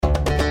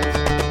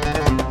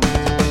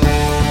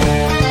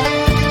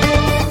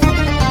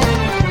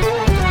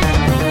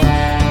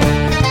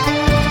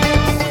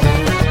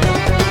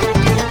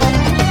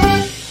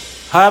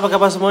Hai, apa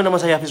khabar semua? Nama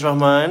saya Hafiz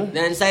Rahman.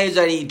 Dan saya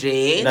Zari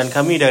Idris. Dan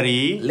kami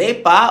dari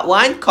Lepak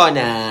One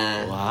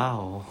Corner.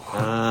 Wow.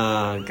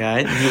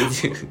 Kan?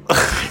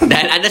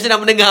 Dan anda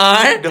sedang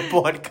mendengar The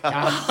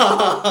Podcast.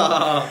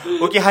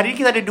 Okey, hari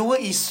ini kita ada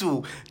dua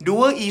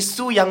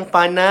isu yang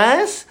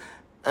panas,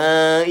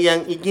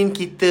 yang ingin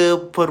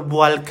kita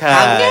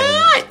perbualkan.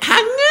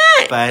 Hangat.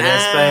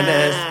 Panasnya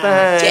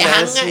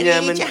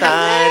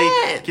mentari.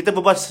 Kita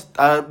berbual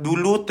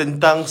dulu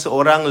tentang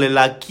seorang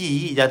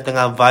lelaki yang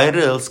tengah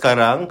viral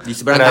sekarang di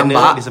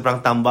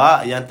seberang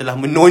tambak yang telah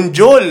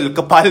menonjol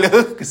kepala.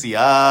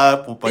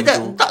 Kesian perempuan dia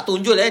tu. tak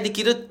tunjuk dia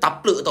kira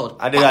taplek tau.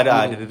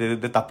 Ada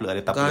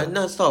taplek.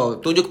 Ganas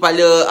tau. Tunjuk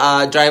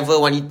kepala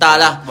driver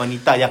wanita lah.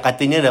 Wanita yang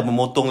katanya dah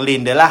memotong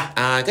lane dia lah.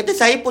 Kata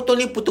saya potong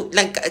lane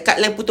kat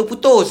lane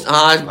putus-putus.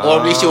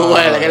 Orang Malaysia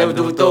lah kat lane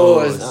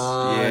putus-putus.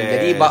 Yes.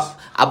 Jadi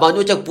abang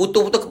tu macam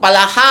putus-putus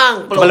kepala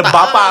hang. Kepala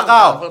bapak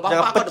kau.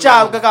 Jangan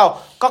pecah ke kau.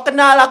 Kau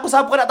kenal aku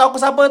siapa? Kau nak tahu aku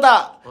siapa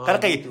tak?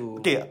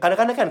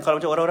 Kadang-kadang kan kalau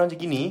macam orang-orang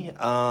macam gini,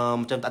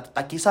 macam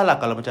tak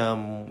kisahlah kalau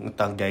macam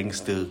entah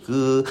gangster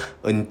ke,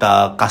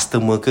 entah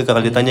customer ke,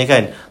 kalau dia tanya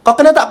kan, kau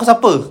kenal tak aku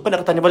siapa? Kau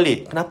nak tanya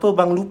balik, kenapa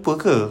bang lupa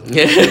ke?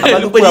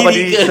 Abang lupa abang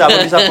diri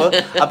siapa?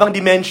 Abang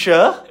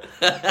dementia?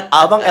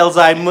 Abang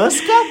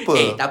Alzheimer's ke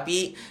apa?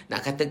 Tapi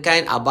nak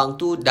katakan abang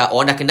tu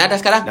orang dah kenal dah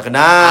sekarang. Dah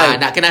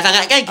kenal. Nak kenal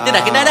sangat kan? Kita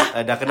dah kenal dah.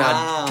 Dah kenal.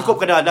 Cukup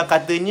kenal. Dan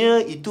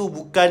katanya itu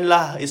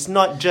bukanlah, it's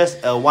not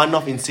just a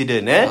one-off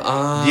incident.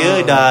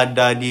 Dia dah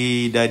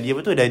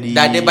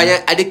ada banyak,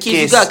 ada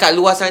kes juga kat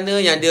luar sana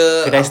yang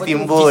dia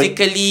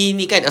physically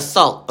ni kan,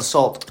 assault.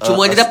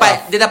 Cuma dia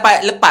dapat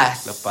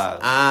lepas.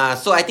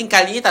 So I think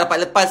kali ni tak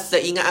dapat lepas.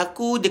 Seingat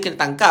aku dia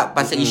kena tangkap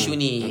pasal isu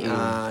ni.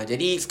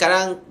 Jadi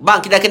sekarang bang,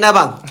 kita dah kenal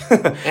bang.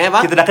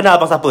 Bang? Kita dah kenal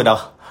abang siapa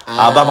dah.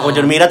 Abang pakai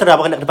baju merah tu dah,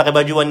 abang nak pakai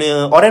baju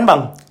warna oranye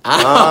bang.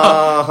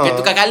 Kita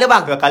tukar colour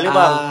bang.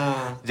 Bang.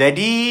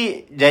 Jadi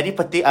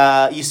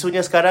isunya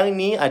sekarang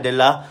ni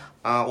adalah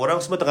orang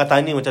semua tengah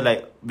tanya macam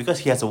like,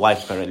 because he has a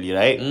wife currently,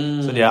 right?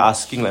 So they are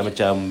asking like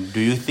macam, do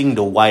you think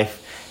the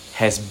wife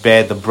has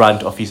bear the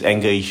brunt of his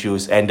anger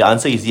issues? And the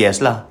answer is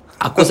yes lah.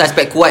 Aku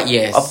suspect kuat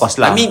yes. Of course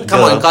lah. I mean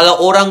come on, kalau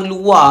orang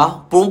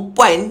luar,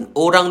 perempuan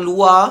orang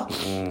luar,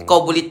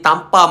 kau boleh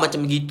tampar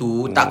macam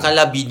begitu,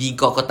 takkanlah bini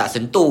kau tak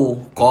sentuh.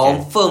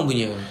 Confirm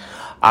punya.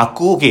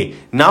 Aku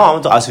now I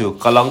want to ask you,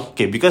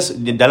 because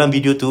dalam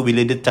video tu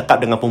bila dia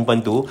cakap dengan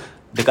perempuan tu,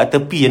 dekat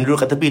tepi, yang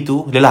duduk kat tepi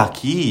tu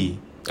lelaki.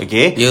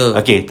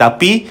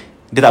 Tapi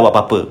dia tak buat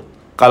apa-apa.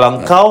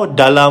 Kalau kau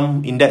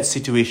in that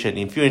situation,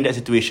 if you're in that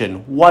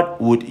situation, what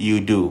would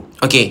you do?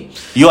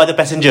 You are the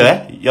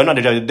passenger, you're not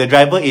the driver. The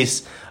driver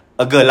is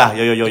a girl lah,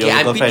 your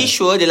I'm girlfriend. pretty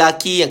sure the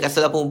lelaki yang kat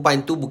sebelah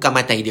perempuan tu bukan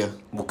matai dia.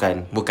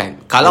 Bukan.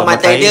 Kalau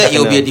matai dia, it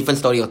will be a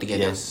different story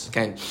altogether. Yes.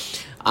 Kan.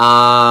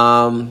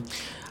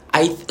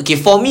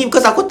 For me,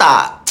 because aku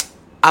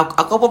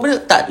apa benda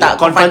tak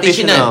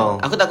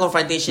confrontational. Aku tak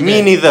confrontational.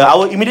 Me neither. I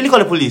will immediately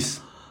call the police.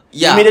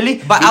 Yeah.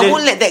 But I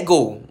won't let that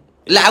go.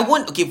 Like I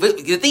won't.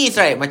 The thing is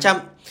right,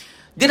 macam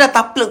dia dah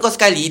taplek kau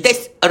sekali,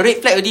 that's a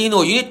red flag already. You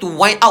know, you need to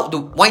wind up the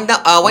window.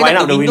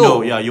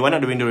 Yeah, you wind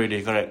up the window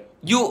already.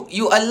 Correct.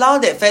 You allow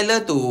that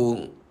fella to.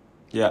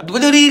 Yeah.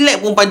 Dia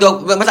relax perempuan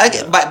tu.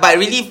 But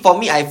really for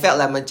me, I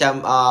felt like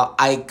macam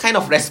I kind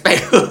of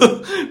respect her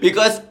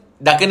because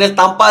dah kena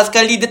tampar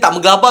sekali, dia tak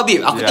menggabar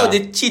babe. Aku tengok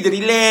dia chill, dia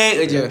relax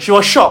je. She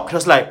was shocked. She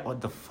was like, what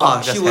the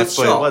fuck just happened?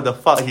 Shocked. What the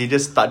fuck? He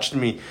just touched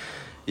me.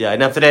 Yeah,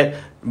 and after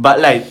that, but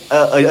like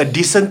a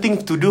decent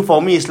thing to do for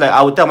me is like,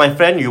 I would tell my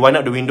friend, you wind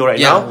up the window right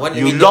now.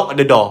 You lock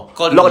the door.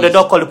 Call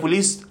the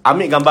police.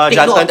 Ambil gambar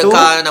jantan tu.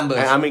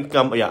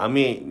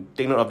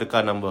 Take note of the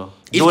car number.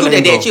 It's good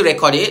that they actually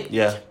record it.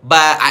 Yeah.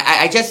 But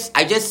I just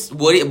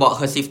worried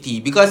about her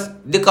safety because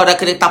dia kalau dah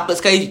kena taplek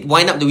sekali,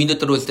 wind up the window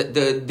terus.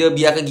 Dia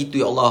biarkan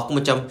gitu, ya Allah. Aku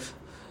macam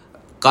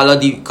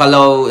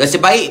kalau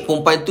nasib baik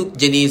perempuan tu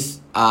jenis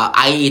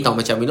air tau,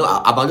 macam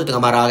abang tu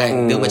tengah marah kan,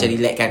 dia macam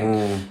relax kan.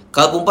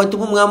 Kalau perempuan tu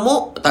pun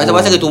mengamuk, tak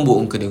sabar dia tumbuk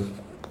muka dia.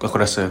 Aku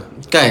rasa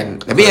kan.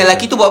 Tapi yang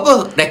lelaki tu buat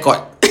apa?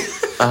 Rekod.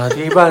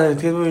 Tiba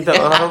minta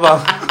maaf abang.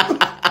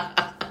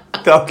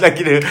 Tak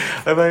lelaki dia,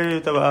 abang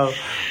minta maaf.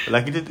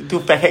 Lelaki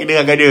tu pack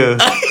dengan dia.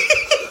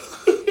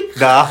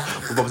 Dah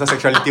berbual pasal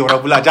seksualiti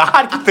orang pula.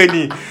 Jahat kita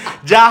ni.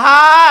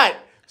 Jahat.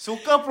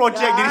 Suka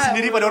projek diri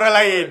sendiri pada orang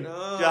lain.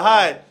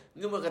 Jahat.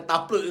 Ni makan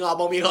taplek dengan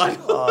abang merah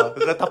tu.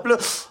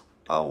 Taplek.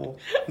 Oh,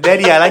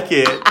 Daddy, I like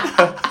it.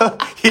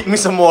 Hit me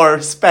some more.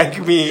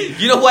 Spank me.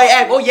 You know who I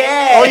am? Oh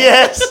yes. Oh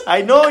yes,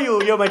 I know you.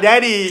 You're my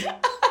daddy.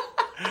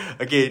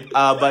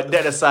 But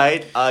that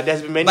aside,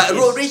 there's been many. But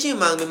road rage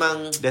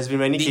memang. There's been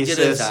many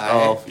cases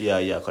of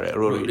correct,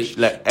 road rage.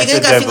 Like as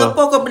a kat driver.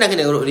 Singapore kau pernah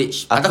kena road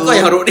rage? Atau kau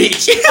yang road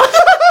rage?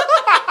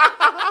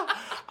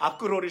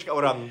 Aku road rage kat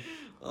orang.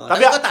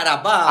 Tapi kau tak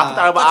rabak. Aku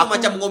tak rabak. Aku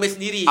macam mengomel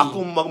sendiri.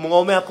 Aku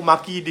mengomel, aku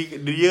maki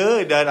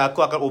dia, dan aku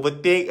akan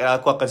overtake,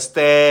 aku akan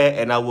stare,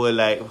 and I will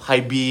like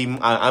high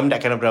beam. I'm that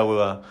kind of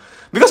driver.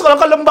 Because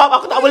kalau kau lembab,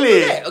 aku tak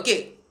boleh.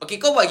 Okay,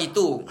 kau buat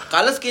gitu.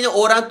 Kalau sekiranya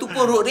orang tu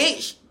pun road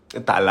rage,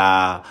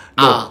 taklah.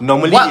 No,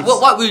 normally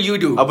what will you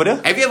do? Apa dia?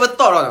 Have you ever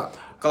thought or not?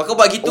 Kalau kau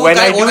buat gitu kan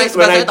orang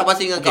sebelah sana tak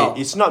pasti dengan kau.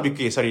 It's not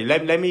because, sorry,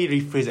 let me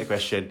rephrase that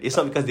question. It's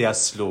not because they are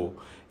slow.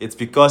 It's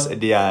because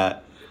they are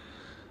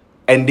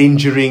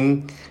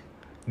endangering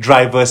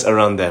drivers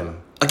around them.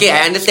 Okay,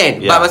 I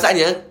understand. But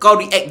maksudnya kau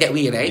react that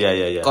way, right?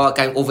 Yeah. Kau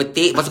akan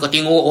overtake, lepas tu kau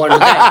tengok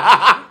orang kan.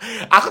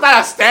 Aku tak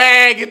nak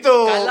stay gitu.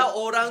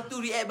 Kalau orang tu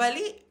react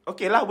balik,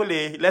 okay lah,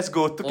 boleh. Let's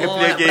go to play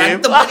a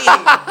game.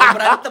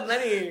 Berantem lah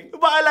ni.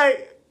 But I like,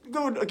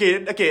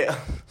 okay.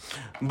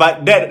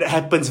 But that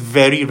happens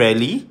very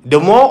rarely. The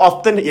more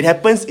often it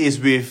happens is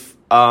with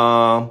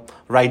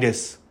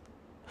riders.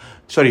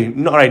 Sorry,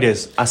 not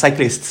riders,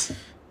 cyclists.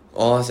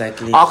 Oh,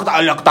 cyclists. Aku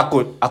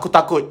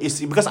takut. It's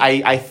because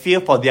I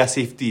fear for their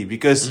safety.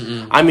 Because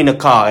I'm in a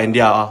car and they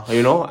are,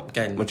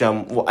 kan.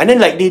 macam, and then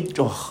like they,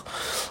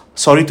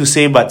 sorry to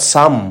say, but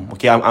some,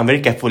 okay, I'm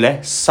very careful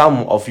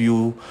some of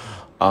you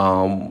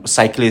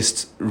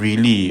cyclists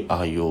really,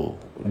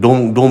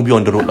 don't be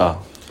on the road lah.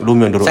 Don't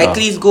be on the road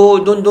cyclists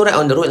lah. Don't ride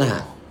on the road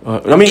lah.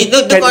 I mean,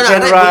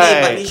 can ride,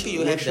 but make sure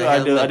you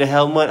have ada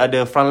helmet,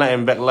 ada front light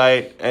and back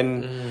light,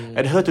 and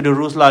adhere to the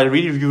rules lah.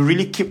 You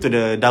really keep to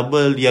the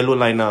double yellow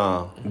line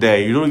lah. There,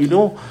 you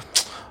know.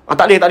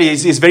 Tak boleh.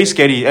 It's very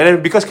scary. And then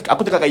because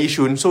aku dekat kat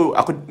Yishun, so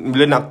aku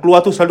bila nak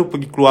keluar tu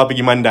selalu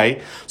pergi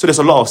Mandai. So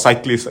there's a lot of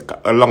cyclists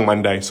along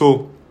Mandai.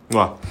 So,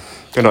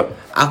 cannot.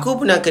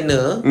 Aku pernah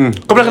kena.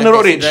 Kau pernah kena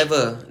road rage?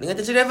 Dengan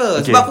taxi driver.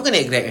 Okay. Sebab aku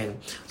kena Grab kan.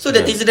 So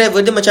the taxi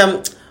driver dia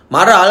macam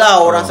marah lah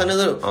orang sana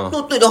tu.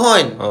 No, take the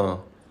horn.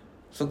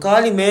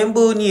 Sekali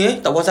member ni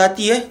tak puas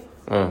hati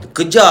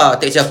kejar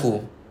taxi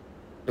aku.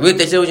 Tapi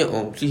taxi driver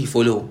macam see he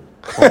follow.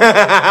 I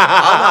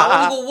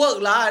want to go work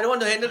lah. I don't want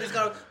to handle this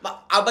kind of.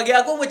 Bagi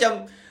aku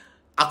macam,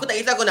 aku tak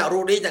kisah kau nak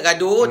road rage, nak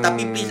gaduh,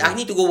 tapi please I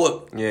need to go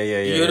work. Yeah.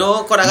 You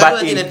know, kau nak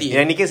gaduh nanti.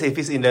 In any case, if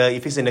it's in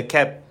the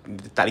cab,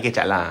 tak boleh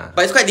kecak lah.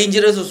 But it's quite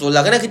dangerous also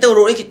lah. Kerana kita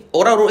road rage,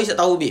 orang road rage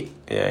tak tahu babe.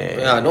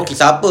 Yeah. Don't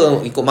kisah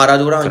apa ikut marah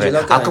diorang je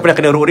lah kan. Aku pernah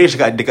kena road rage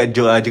dekat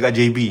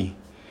JB.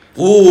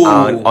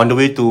 On the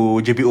way to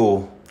JPO.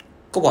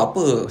 Kau buat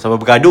apa? Sama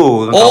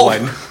bergaduh dengan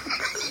kawan.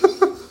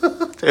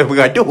 Saya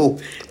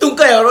bergaduh. Tu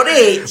kau yang road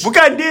rage?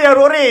 Bukan, dia yang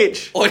road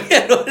rage. Oh,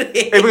 dia yang road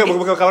rage.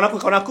 Bukan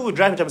kawan aku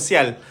drive macam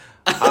sial.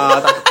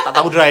 Tak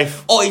tahu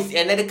drive. Oh, it's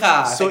another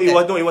car. So it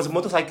was a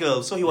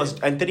motorcycle. So he was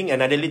entering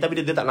another lane, tapi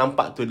dia tak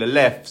nampak to the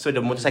left. So the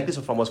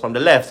motorcyclist was from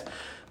the left.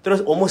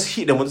 Terus almost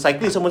hit the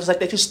motorcyclist. So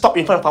motorcyclist actually stopped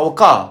in front of our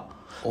car.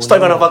 In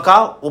front of our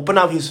car, open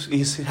up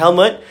his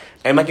helmet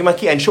and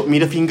maki-maki and showed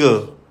middle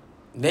finger.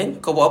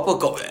 Then kau buat apa?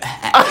 Kau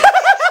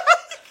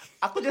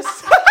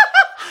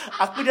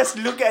Aku just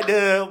look at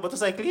the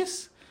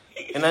motorcyclist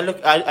and I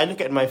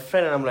look at my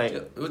friend and I'm like,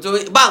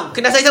 bang,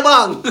 kena saya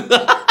bang.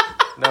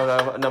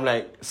 And I'm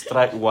like,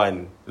 strike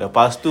one.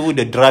 Lepas tu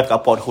dia drive kat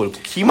pothole.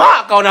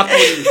 Kimak kawan aku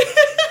ni.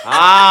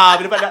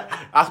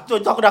 Aku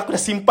dah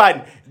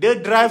simpan. Dia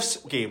drives.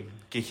 Okay,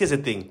 here's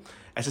the thing.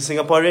 As a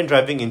Singaporean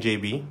driving in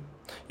JB,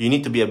 you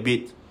need to be a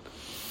bit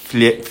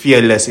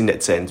fearless in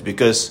that sense,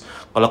 because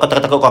kalau kau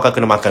takut kau akan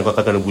kena makan, kau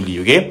akan kena bully.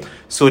 Okay,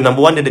 so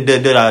number one,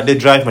 dia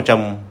drive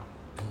macam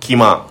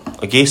kimak.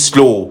 Okay,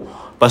 slow.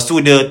 Lepas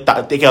tu dia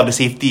tak take care of the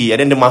safety,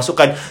 and then dia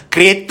masukkan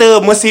kereta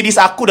Mercedes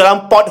aku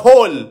dalam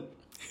pothole.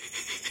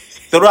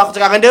 Terus aku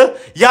cakap dengan dia,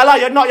 yalah,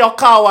 you're not your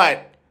car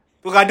what.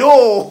 Tu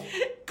gaduh.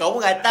 Kau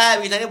pun kata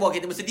misalnya bawa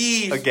kereta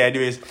Mercedes. Okay,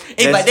 anyways.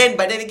 But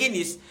then again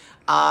is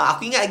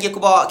aku ingat lagi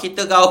aku bawa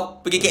kereta kau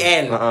pergi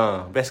KL.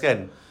 Best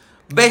kan?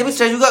 Best, tapi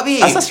stress juga bi.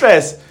 Asal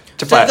stress?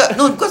 Cepat.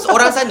 No, because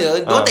orang sana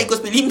diorang tak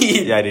ikut speed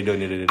limit. Ya, dia don't.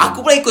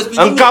 Aku pun ikut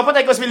speed limit. Engkau pun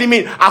tak ikut speed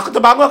limit. Aku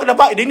terbangun, aku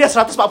nampak dia ni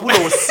 140.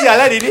 Sial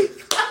lah dia ni.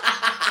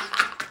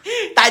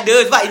 Tak ada,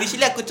 sebab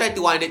initially aku try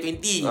to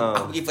 120.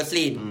 Aku pergi first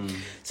lane.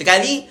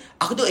 Sekali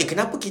aku tu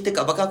kenapa kita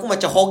kat belakang aku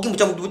macam hogging,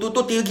 macam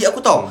betul-betul tailgate aku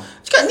tau.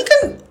 Cakap ni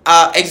kan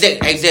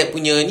exact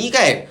punya ni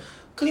kan.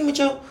 Kali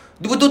macam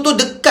dia betul-betul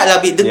dekat lah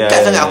babe.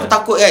 Dekat sangat. Aku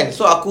takut kan.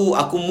 So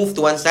aku move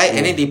to one side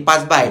and then they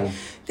pass by.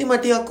 Dia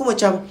mati aku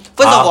macam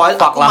first of all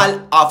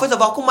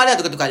aku malas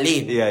tukar-tukar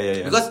lane.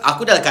 Yeah. Because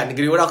aku dah dekat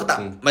negeri orang, aku tak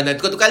mana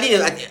tukar-tukar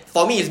lane.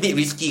 For me it's a bit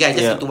risky kan,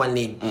 just to one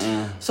lane.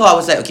 So I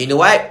was like, okay, you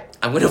know what,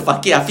 I'm gonna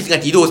fuck it. Hafiz tengah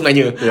tidur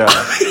sebenarnya.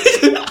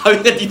 Hafiz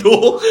tengah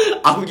tidur.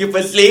 Aku pergi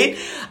first lane.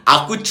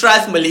 Aku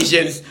trust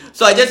Malaysians,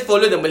 so I just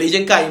follow the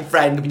Malaysian car in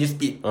front, dia punya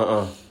speed.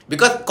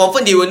 Because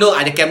confirm they will know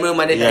ada kamera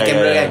mana, tak ada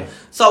kamera kan.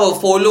 So I will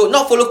follow,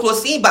 not follow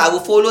closely, but I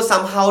will follow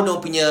somehow dia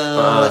punya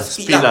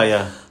speed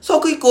lah. So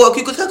aku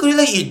ikut sekarang aku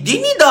lagi, dia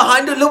ni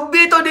dah 100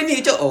 lebih tau dia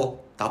ni. Macam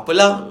tak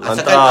apalah,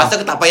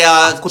 asalkan tak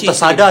payah. Aku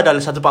tersadar dah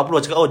 140.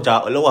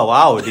 Cakap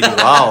wow dia ni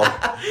wow.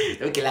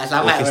 Okay lah,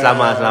 selamat. Okay,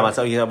 selamat.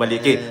 So kita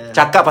balik. Okay,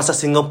 cakap pasal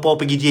Singapore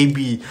pergi JB.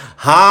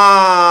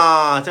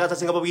 Cakap pasal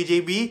Singapore pergi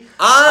JB.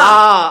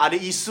 Ada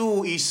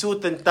isu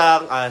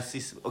tentang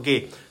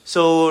okay.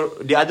 So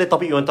the other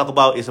topic you want to talk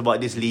about is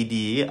about this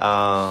lady.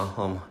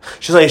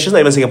 She's not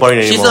even Singaporean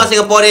anymore. She's not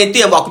Singaporean.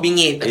 Itu yang buat aku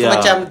bingit. Aku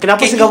macam,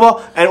 kenapa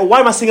Singapore and why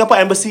must Singapore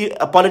Embassy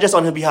apologize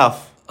on her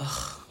behalf?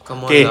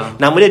 Okay,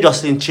 nama dia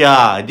Jocelyn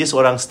Chia. Dia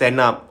seorang stand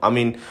up. I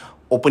mean,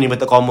 open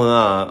inverted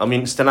comma. I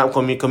mean, stand up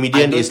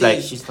comedian is like,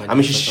 she's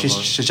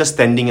just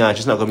standing.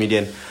 She's not a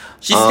comedian.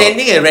 She's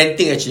standing and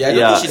ranting actually. I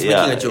don't think she's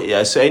making a joke.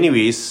 Yeah. So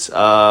anyways,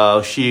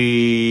 she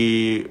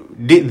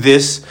did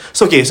this.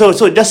 So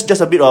just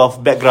a bit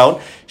of background.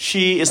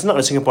 She is not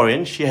a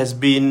Singaporean. She has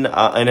been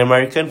an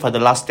American for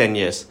the last 10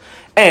 years.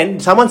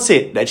 And someone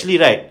said that actually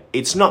right,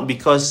 it's not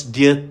because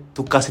dia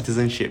tukar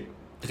citizenship.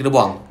 Dia kena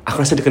buang.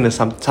 Aku rasa dia kena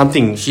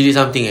something. She did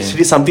something. She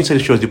did something, so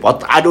she was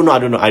deported. I don't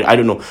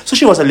know. So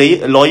she was a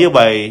lawyer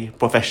by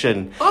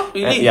profession. Oh,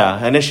 really?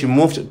 And then she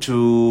moved to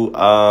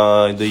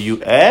the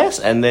US,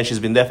 and then she's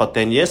been there for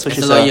 10 years. So As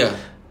she's a lawyer.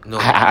 No.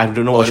 I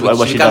don't know what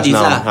she does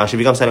now. She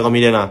becomes stand-up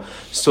comedian now.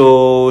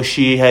 So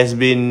she has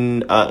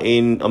been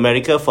in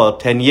America for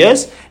 10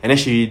 years, and then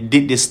she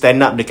did this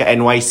stand-up dekat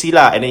NYC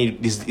lah. And then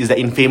this is the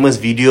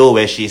infamous video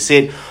where she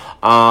said,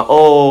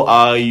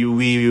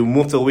 we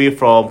moved away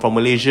from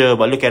Malaysia,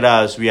 but look at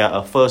us, we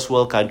are a first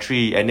world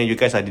country, and then you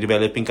guys are the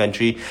developing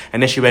country.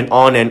 And then she went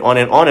on and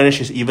on, and then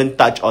she's even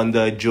touched on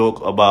the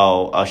joke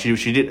about she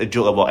did a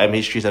joke about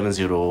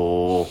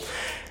MH370.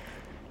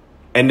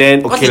 And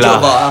then okay lah,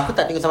 aku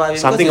tak tengok sampai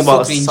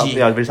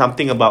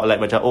something about like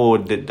macam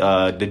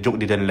the joke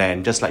didn't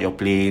land, just like your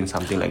plane,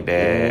 something like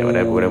that.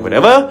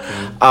 Whatever.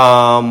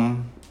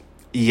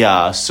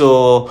 So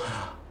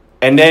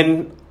and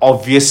then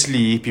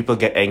obviously people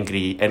get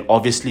angry, and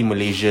obviously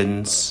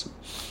Malaysians,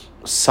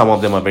 some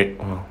of them are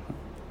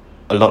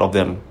a lot of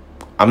them,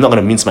 I'm not going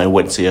to mince my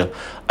words here,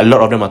 a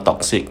lot of them are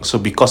toxic. So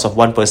because of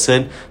one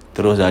person,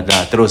 terus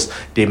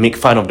they make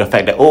fun of the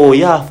fact that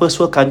first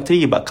world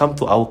country, but come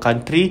to our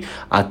country,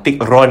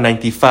 take RON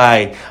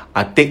 95,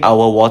 take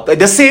our water,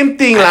 the same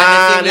thing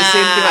lah.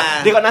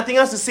 They got nothing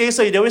else to say,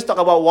 so they always talk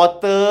about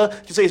water.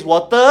 So it's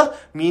water,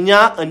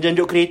 minyak,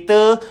 enjenjuk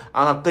kereta,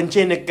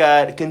 kencing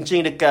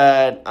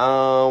dekat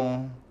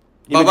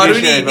baru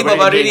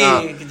ni.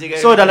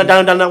 So dalam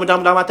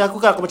hati aku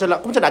kan, aku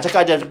macam nak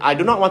cakap aja, I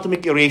do not want to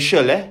make it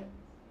racial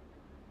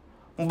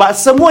but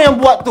semua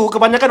yang buat tu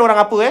kebanyakan orang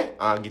apa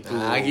gitu.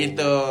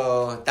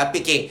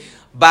 Tapi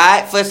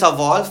but first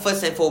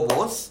and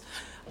foremost,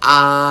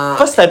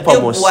 dia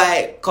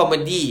buat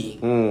komedi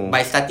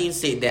by starting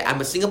say that I'm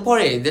a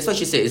Singaporean. That's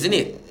what she said, isn't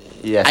it?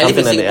 Yeah, I live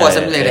in Singapore,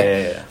 something like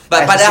that.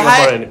 But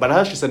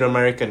padahal she's an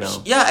American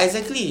now. Yeah,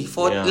 exactly.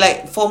 For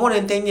more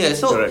than 10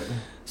 years.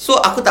 So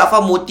aku tak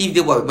faham motif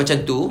dia buat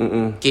macam tu.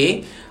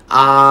 Okay.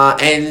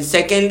 And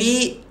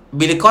secondly,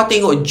 bila kau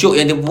tengok joke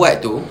yang dia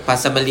buat tu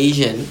pasal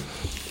Malaysian,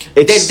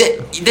 there's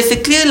a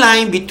clear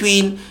line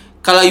between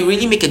kalau you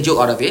really make a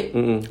joke out of it,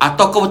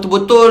 atau kau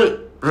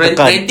betul-betul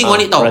ranting on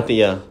it tau.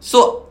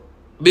 So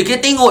bila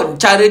kita tengok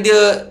cara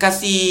dia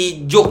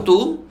kasih joke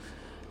tu,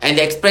 and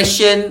the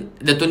expression,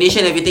 the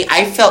tonation, everything,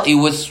 I felt it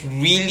was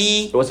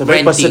a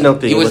very personal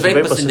thing. It was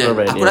very personal.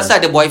 Aku rasa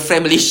ada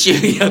boyfriend Malaysia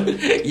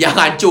yang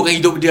hancurkan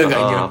hidup dia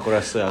agaknya. Aku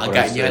rasa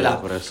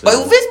lah. But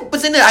it was very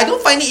personal. I don't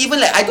find it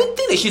even like, I don't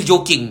think that she's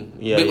joking.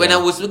 When I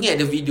was looking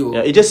at the video.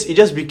 Yeah, it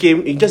just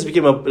became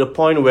a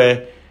point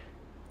where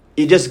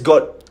it just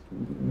got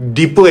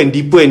deeper and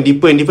deeper.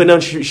 Now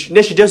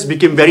she just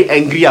became very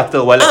angry after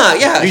a while.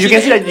 You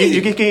can see that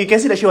you can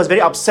see that she was very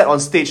upset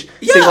on stage.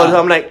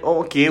 I'm like,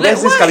 okay,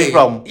 where's this coming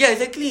from? Yeah,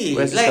 exactly.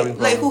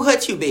 Like who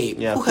hurt you, babe?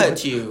 Yeah, who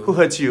hurt you? Who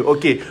hurt you?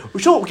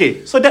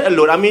 Okay. So that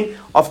alone, I mean,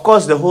 of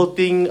course, the whole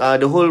thing,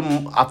 the whole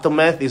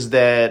aftermath is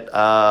that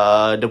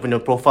the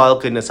profile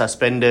kena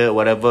suspended,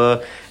 whatever,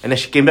 and then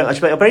she came back.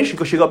 Apparently,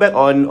 she got back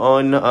on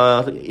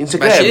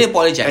Instagram. But she didn't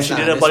apologize. And she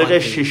didn't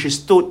apologize.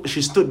 She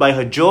stood by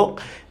her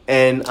joke.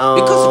 And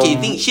because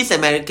think she's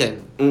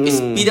American, it's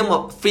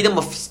freedom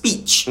of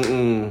speech.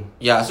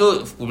 Yeah,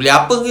 so boleh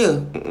apa ke?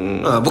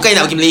 Bukan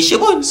nak pergi Malaysia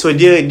pun. So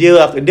dia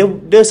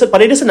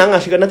pada dia senang lah.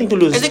 She got nothing to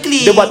lose.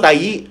 Exactly. Dia buat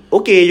tai.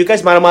 Okay, you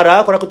guys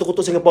marah-marah, korang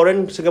kutuk-kutuk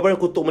Singaporean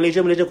kutuk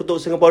Malaysia kutuk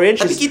Singaporean.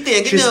 Tapi kita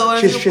yang kena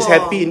orang Singapore. She's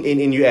happy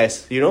in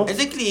US, you know.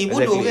 Exactly.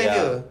 Bodoh kan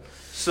dia.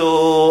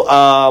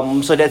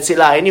 So that's it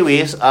lah.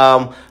 Anyways,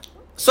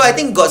 so I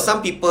think got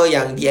some people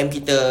yang DM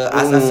kita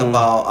ask us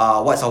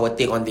about what's our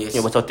take on this.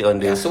 Yeah, what's our take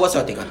on this? So what's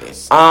your take on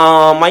this?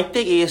 My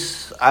take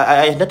is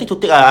I have nothing to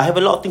take. I have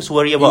a lot of things to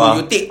worry about.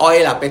 You take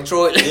oil lah,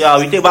 petrol. Yeah,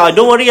 we take. But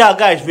don't worry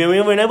guys.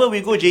 Whenever we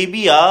go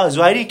JB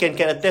Zuhairi can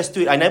attest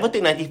to it. I never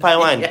take 95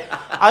 one.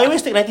 I always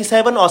take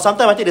 97 or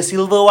sometimes I take the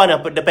silver one.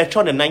 The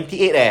petrol the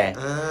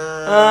 98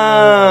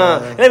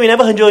 And then we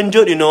never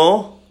henjot, you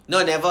know.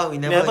 No, never.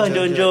 We never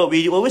henjot.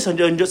 We always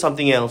henjot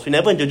something else. We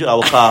never henjot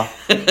our car.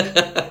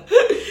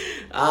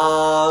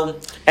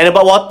 And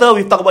about water,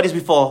 we've talked about this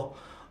before.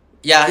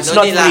 Yeah, it's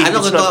not free. I'm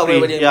not going to talk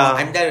about it. Yeah.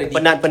 I'm done already.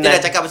 Penat. Kita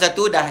dah cakap pasal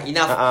tu, dah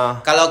enough.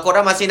 Kalau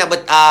korang masih nak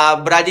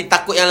berada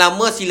takut yang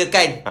lama,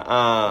 silakan.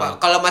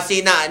 Kalau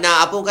masih nak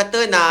apa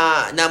kata,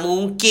 nak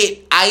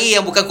mengungkit air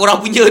yang bukan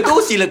korang punya tu,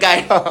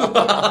 silakan.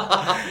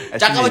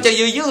 Cakap macam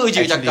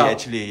je cakap.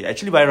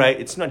 Actually by right,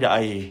 it's not the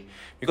air.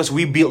 Because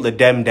we built the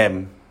dam.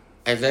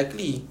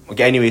 Exactly.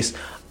 Okay, anyways.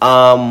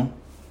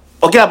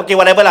 Okay,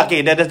 whatever lah.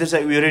 Okay, that's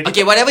we already.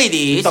 Okay, whatever it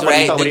is,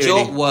 right? The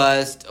joke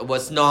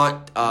was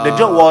not. The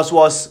joke was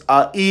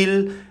ill.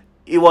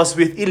 It was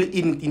with ill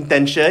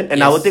intention,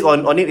 and our take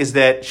on it is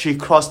that she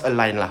crossed a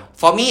line lah.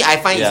 For me, I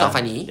find it's not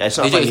funny. Yeah, it's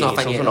not the funny. joke is not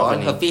funny at all.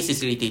 Her face is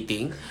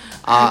irritating.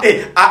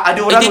 Ada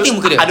orang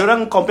muka dia. Ada orang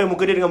compare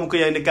muka dia dengan muka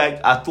yang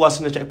dekat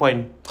tuas kena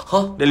checkpoint.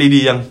 The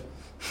lady yang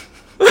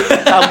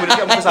sama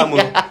dekat muka sama.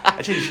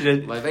 Actually she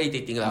very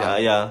irritating lah.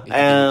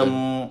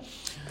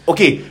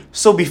 Okay,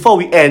 so before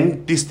we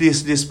end this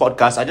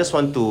podcast, I just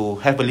want to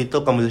have a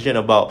little conversation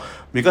about,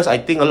 because I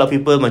think a lot of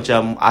people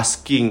macam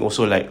asking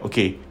also like,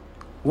 okay,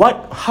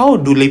 how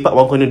do lepak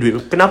one corner do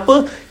it?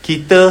 Kenapa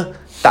kita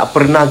tak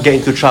pernah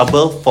get into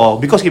trouble for,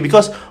 because we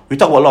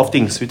talk about a lot of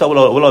things. We talk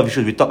about a lot of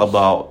issues. We talk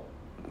about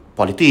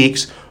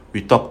politics,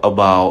 we talk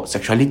about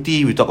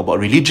sexuality, we talk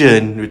about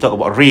religion, we talk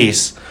about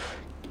race.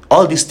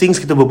 All these things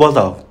kita berbual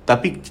tau.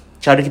 Tapi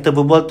cara kita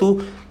berbual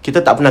tu,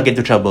 kita tak pernah get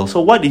into trouble.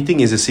 So what do you think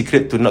is the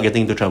secret to not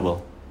getting into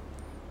trouble?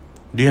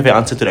 Do you have an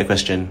answer to that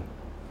question?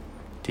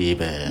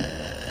 Tiba.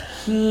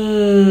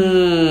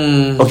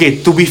 Okay,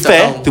 to be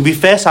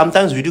fair,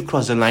 sometimes we do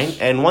cross the line,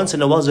 and once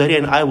in a while Zahri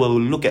and I will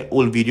look at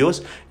old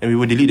videos and we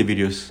will delete the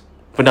videos.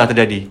 Pernah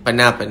terjadi?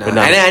 Pernah. And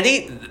I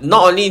think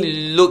not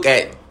only look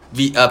at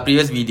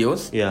previous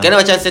videos,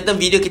 kerana macam certain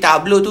video kita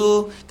upload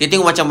tu, kita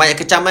tengok macam banyak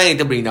kecaman yang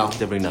kita bring down.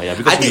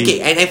 Because I think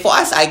and for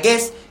us, I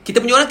guess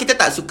kita punya orang, kita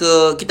tak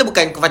suka, kita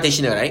bukan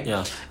confrontational, right?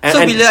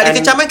 So bila ada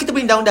kecaman, kita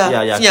bring down dah.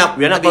 Senyap.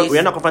 We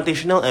are not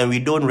confrontational, and we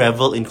don't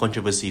revel in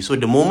controversy. So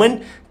the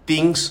moment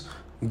things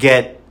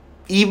get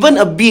even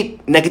a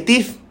bit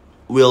negative,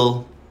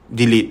 we'll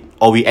delete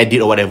or we edit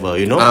or whatever,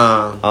 you know.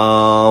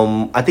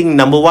 I think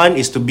number one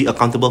is to be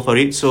accountable for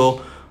it.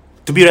 So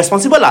to be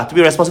responsible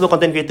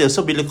content creator.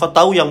 So bila kau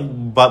tahu yang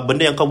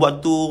benda yang kau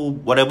buat tu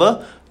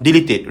whatever,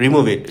 delete it,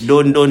 remove it.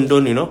 Don't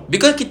you know.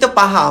 Because kita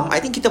faham,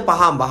 I think kita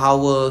faham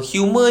bahawa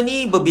humor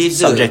ni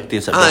berbeza.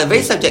 Subjective.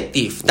 Very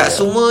subjective. Tak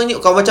semua ni,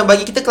 kalau macam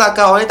bagi kita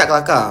kelakar, orang ni tak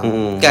kelakar.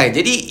 Kan?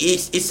 Jadi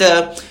it's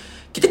a,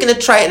 kita kena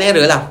try and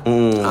error lah.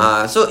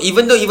 So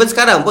even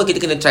sekarang pun kita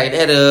kena try and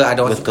error.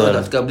 Ada orang suka,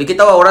 tak suka. Bila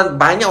kita tahu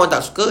banyak orang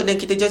tak suka, then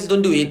kita just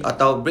don't do it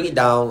atau bring it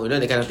down, you know,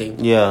 that kind of thing.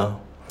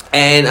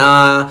 And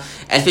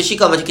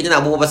especially kalau macam kita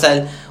nak berbual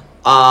pasal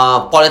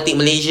politik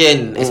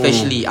Malaysian,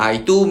 especially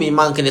itu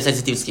memang kena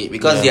sensitive sikit,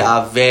 because they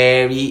are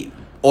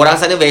orang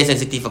sana very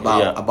sensitive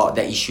about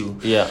that issue.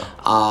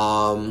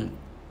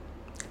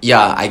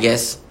 I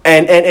guess.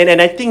 And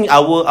I think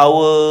our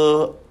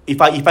if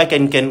I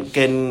can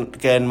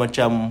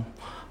macam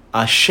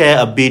share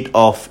a bit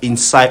of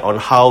insight on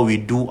how we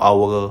do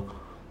our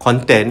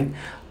content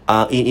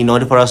in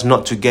order for us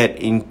not to get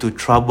into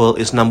trouble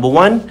is, number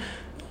one,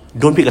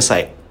 don't pick a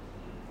side.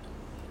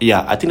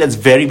 I think that's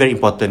very, very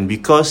important,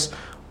 because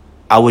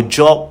our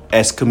job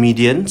as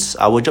comedians,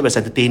 our job as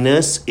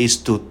entertainers is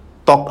to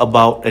talk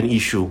about an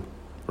issue,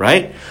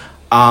 right?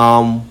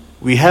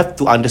 We have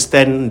to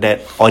understand that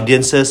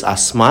audiences are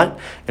smart,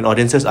 and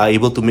audiences are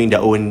able to make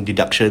their own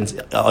deductions.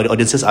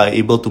 Audiences are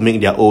able to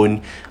make their own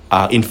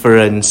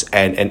inference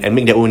and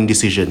make their own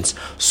decisions.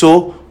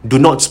 So do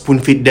not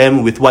spoon feed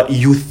them with what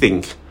you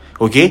think.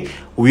 Okay,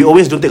 we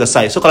always don't take a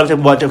side. So kalau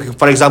macam,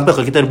 for example,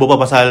 kalau kita berbual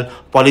pasal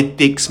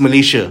politics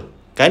Malaysia,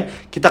 kan,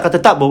 kita akan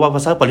tetap berbual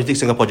pasal politik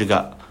Singapore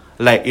juga.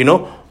 Like, you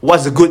know,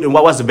 what's the good and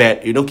what's the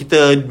bad. You know,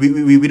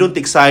 we don't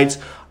take sides.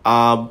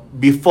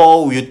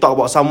 Before we talk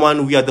about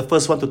someone, we are the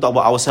first one to talk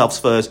about ourselves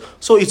first.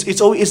 So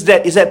it's always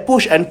that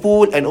push and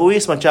pull, and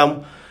always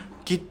macam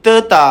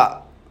kita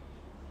tak.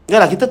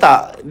 I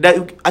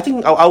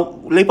think our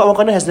lepak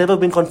makanan has never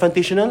been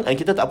confrontational, and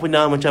kita tak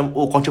pernah macam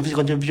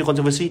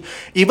controversy.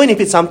 Even if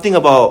it's something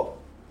about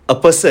a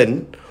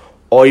person,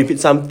 or if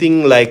it's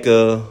something like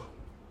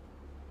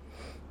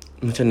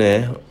macam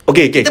mana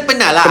Okay. Kita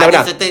pernah lah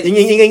ada certain...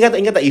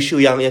 Ingat tak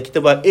isu yang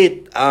kita buat,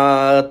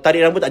 tarik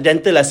rambut tak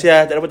gentle lah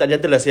sia,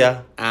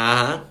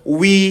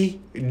 We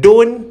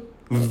don't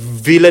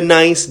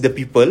villainize the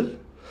people,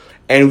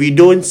 and we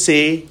don't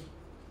say,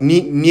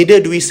 neither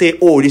do we say,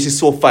 oh, this is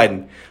so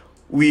fun.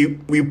 We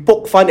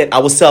poke fun at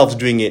ourselves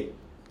doing it.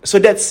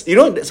 So that's, you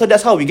know,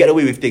 that's how we get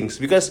away with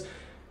things, because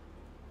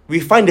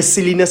we find the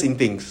silliness in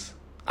things.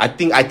 I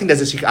think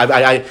that's a secret.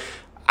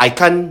 I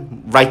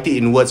can't write it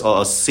in words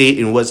or say it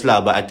in words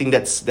lah, but I think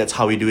that's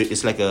how we do it.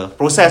 It's like a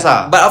process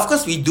lah. But of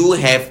course we do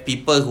have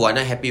people who are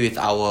not happy with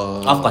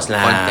our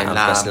content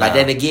lah. But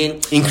then again,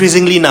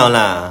 increasingly now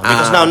lah,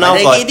 because now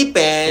it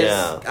depends.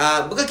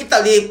 Bukan kita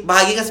tak boleh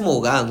bahagikan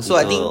semua orang. So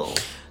I think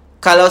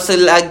kalau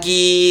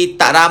selagi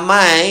tak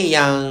ramai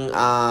yang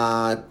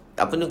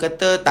tak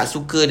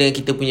suka dengan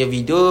kita punya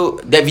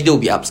video, that video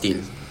will be up still.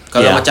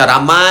 Kalau macam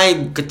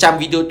ramai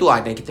kecam video tu,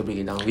 dan kita bring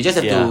it down. We just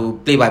have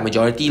to play by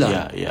majority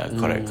lah.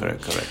 Correct.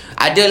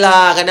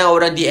 Adalah kadang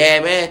orang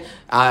DM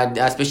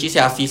especially si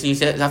Hafiz ni.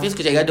 Hafiz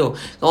suka cari gaduh.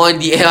 Orang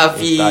DM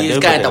Hafiz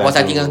kan, tak puas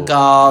hati dengan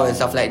kau and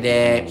stuff like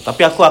that.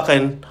 Tapi aku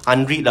akan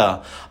unread lah.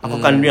 Aku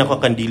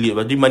akan delete.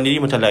 Jadi mandiri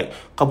macam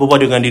like, kau berbual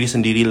dengan diri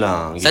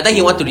sendirilah gitu. Sometimes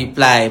he want to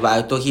reply,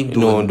 but I told him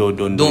don't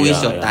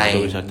waste your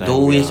time.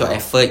 Don't waste your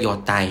effort,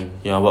 your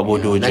time. Buat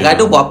bodoh je. Nak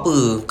gaduh buat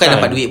apa? Bukan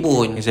dapat duit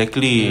pun.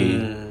 Exactly.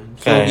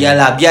 So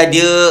biar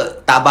dia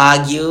tak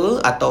bahagia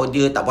atau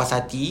dia tak puas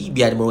hati,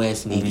 biar dia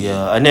merosot sendiri.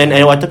 And then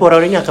tapi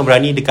orang-orang ni akan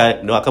berani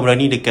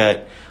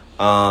dekat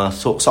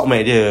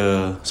Sokmat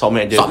dia.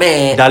 Sokmat.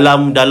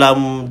 Dalam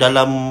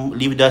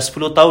dah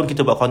 10 tahun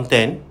kita buat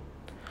konten,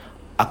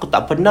 aku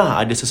tak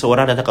pernah ada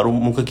seseorang datang kat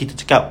muka kita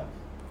cakap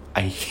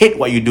I hate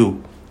what you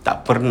do.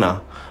 Tak pernah.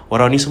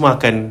 Orang ni semua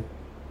akan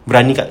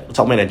berani kat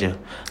sokmat aja.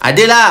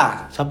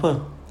 Adalah. Siapa?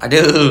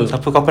 Ada.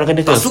 Siapa kau pernah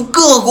kena ke? Tak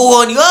suka aku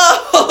orang ni.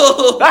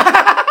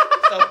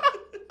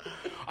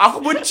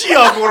 Aku benci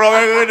aku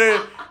orang yang kena.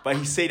 But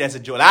he say that's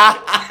a joke lah.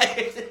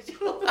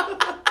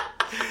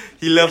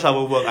 He loves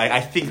our work.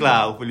 I think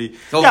lah, hopefully.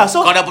 So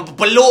kau dah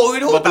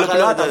peluk gitu.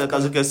 Tak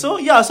suka. So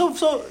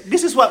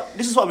this is what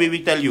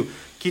we tell you.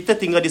 Kita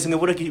tinggal di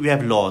Singapura, we have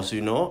laws,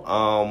 you know.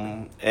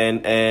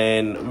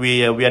 And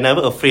we are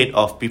never afraid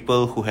of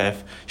people who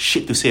have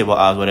shit to say about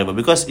us, whatever.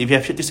 Because if you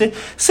have shit to say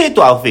it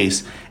to our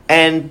face.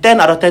 And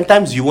 10 out of 10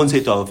 times you won't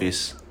say it to our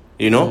face.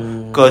 You know?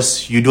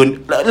 Because you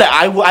don't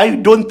I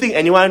don't think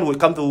anyone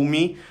would come to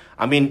me.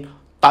 I mean,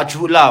 touch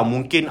wood lah,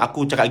 mungkin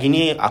aku cakap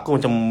gini, aku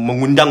macam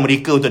mengundang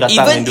mereka untuk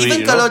datang and do it.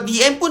 Even kalau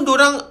DM pun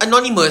dorang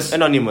anonymous,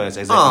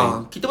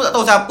 exactly. Kita pun tak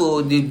tahu siapa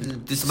di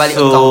sebalik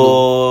account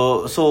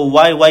tu. So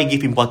why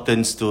give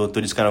importance to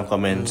this kind of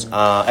comments?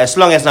 As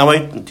long as nama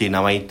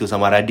itu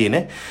sama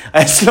Radin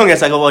as long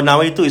as nama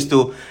itu is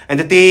to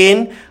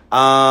entertain,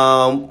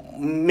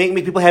 make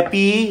people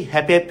happy,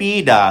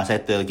 dah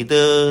settle.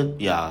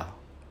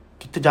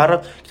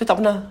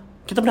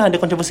 Kita pernah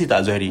ada kontroversi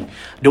tak Zuhairi?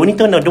 The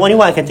only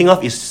one I can think of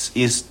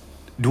is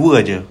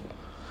dua aja.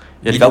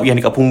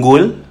 Yang dekat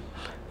Punggol,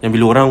 yang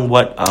bila orang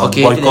buat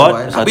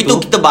boycott. Tapi tu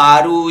kita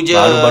baru je.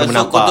 Baru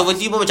so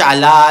kontroversi pun macam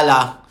ala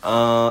lah.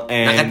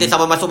 Nak kata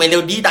sama masuk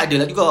melodi tak ada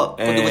lah juga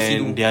kontroversi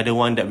tu. And the other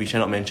one that we shall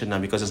not mention lah,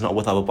 because it's not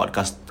worth our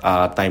podcast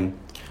time.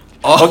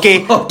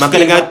 Okay. Maka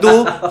dengan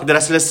tu kita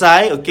dah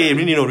selesai. Okay,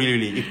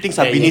 really. If things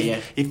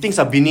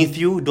are beneath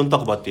you, don't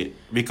talk about it.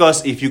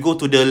 Because if you go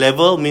to the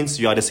level,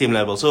 means you are the same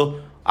level.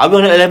 So are we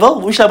on that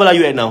level? Which level are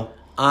you at now?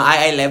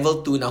 I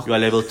level 2 now. You are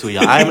level 2,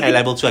 yeah. I'm at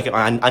level 2.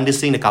 I'm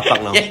understanding the car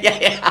park now.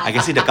 I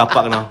can see the car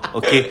park now.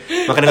 Okay.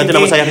 Maka dengan tu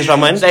nama saya Hafiz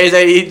Rahman. Saya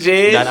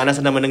Idris. Dan anda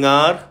sedang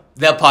mendengar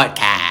The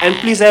Podcast. And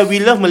please,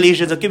 we love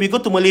Malaysians. Okay, we go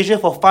to Malaysia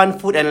for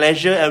fun, food and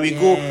leisure, and we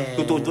go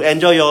to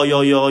enjoy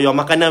your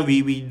makanan.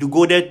 We do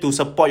go there to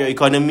support your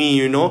economy,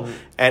 you know,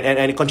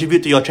 and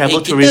contribute to your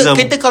travel tourism.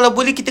 Kita kalau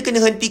boleh kita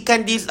kena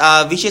hentikan this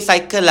vicious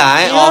cycle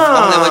lah of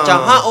macam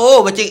macam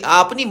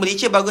apa ni,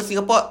 Malaysia bagus,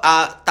 Singapore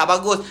tak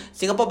bagus,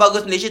 Singapore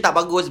bagus, Malaysia tak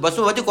bagus. Lepas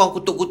tu korang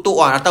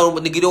kutuk-kutuk datang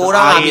negeri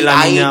orang ambil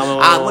air.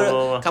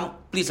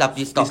 Please stop.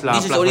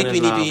 This is only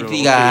 2023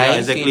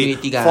 guys. Exactly.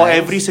 2023 guys. For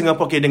every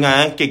Singapore,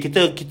 dengar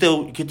kita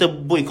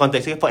put in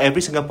context. For every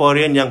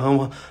Singaporean yang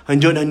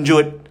henjut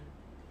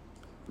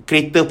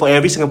kereta, for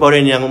every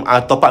Singaporean yang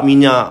top up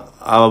minyak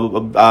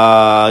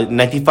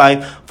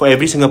 95, for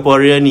every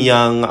Singaporean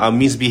yang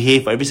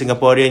misbehave, for every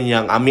Singaporean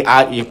yang ambil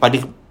yang pada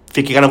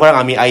fikiran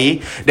orang ambil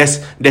air,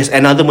 there's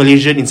another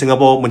Malaysian in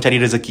Singapore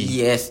mencari rezeki.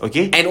 Yes.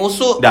 Okay. And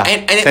also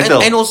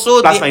and also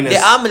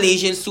there are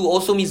Malaysians who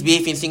also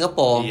misbehave in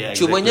Singapore. Yeah,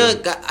 exactly. Cumanya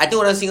ada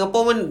orang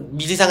Singapore pun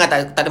busy sangat,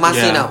 tak ada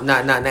masa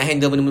nak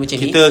handle benda-benda macam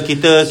ni.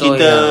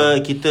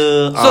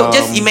 So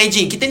just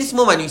imagine, kita ni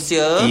semua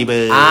manusia.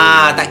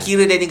 Tak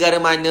kira dari negara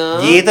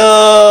mana. Gitu.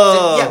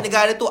 Setiap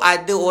negara tu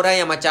ada orang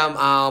yang macam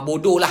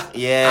bodoh lah.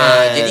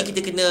 Jadi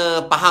kita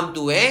kena faham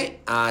tu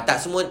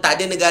tak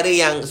ada negara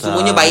yang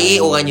semuanya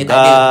baik orangnya. Tak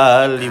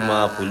ada.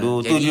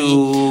 57. Jadi,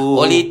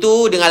 oleh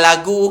itu dengan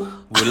lagu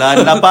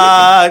bulan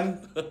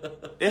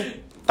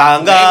 8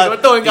 tanggal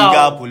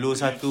 31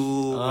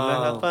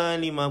 bulan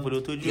 8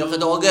 57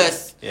 31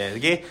 Ogos. Yes,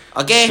 okay.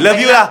 Baiklah.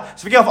 Love you lah.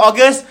 Speaking of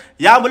August,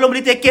 yang belum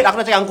beli tiket, aku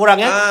nak cakap korang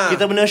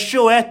kita punya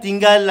show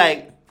tinggal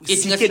like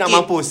sikit nak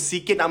mampus.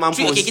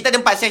 Okay, kita ada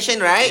 4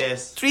 session, right?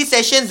 Yes. 3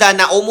 sessions dah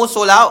nak almost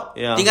sold out.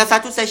 Tinggal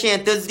 1 session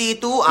yang Thursday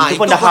tu.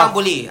 Itu korang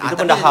boleh. Itu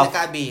pun dah half.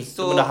 Habis.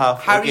 So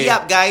hurry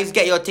up guys,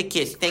 get your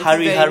tickets. Thank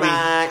you very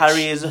much.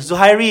 Hurry.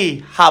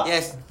 Zuhairi, hub.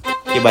 Yes.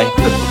 Okay, bye.